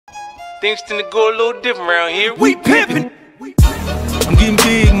Things tend to go a little different around here. We pimpin'. I'm getting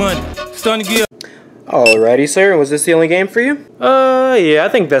big money. Starting to get. Alrighty, sir. Was this the only game for you? Yeah, I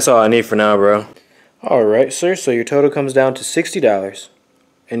think that's all I need for now, bro. Alright, sir. So your total comes down to $60.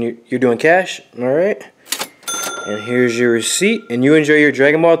 And you're doing cash? Alright. And here's your receipt. And you enjoy your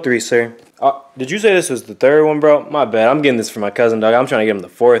Dragon Ball 3, sir. Did you say this was the third one, bro? My bad. I'm getting this for my cousin, dog. I'm trying to get him the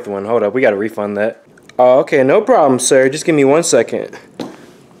fourth one. Hold up. We got to refund that. Okay, no problem, sir. Just give me 1 second.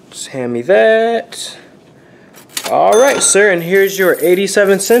 Just hand me that. Alright, sir. And here's your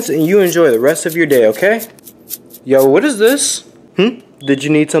 87 cents. And you enjoy the rest of your day, okay? Yo, what is this? Did you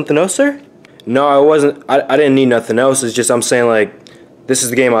need something else, sir? No, I wasn't. I didn't need nothing else. It's just I'm saying, like, this is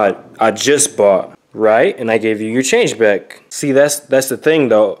the game I just bought. Right, and I gave you your change back. See, that's the thing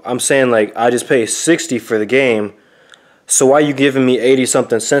though. I'm saying, like, I just paid 60 for the game. So why you giving me 80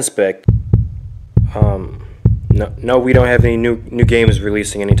 something cents back? No, we don't have any new games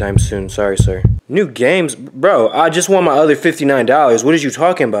releasing anytime soon. Sorry, sir. New games? Bro, I just won my other $59. What are you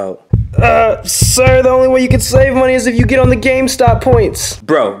talking about? Sir, the only way you can save money is if you get on the GameStop points.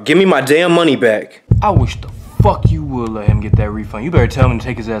 Bro, give me my damn money back. I wish the fuck you would let him get that refund. You better tell him to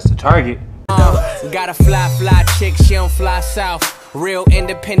take his ass to Target. Got a fly chick, she don't fly south. Real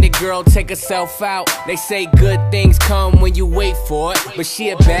independent girl, take herself out. They say good things come when you wait for it, but she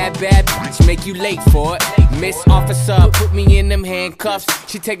a bad bitch, make you late for it. Miss Officer, put me in them handcuffs.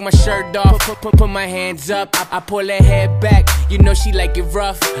 She take my shirt off, put my hands up. I pull her head back, you know she like it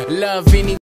rough. Love any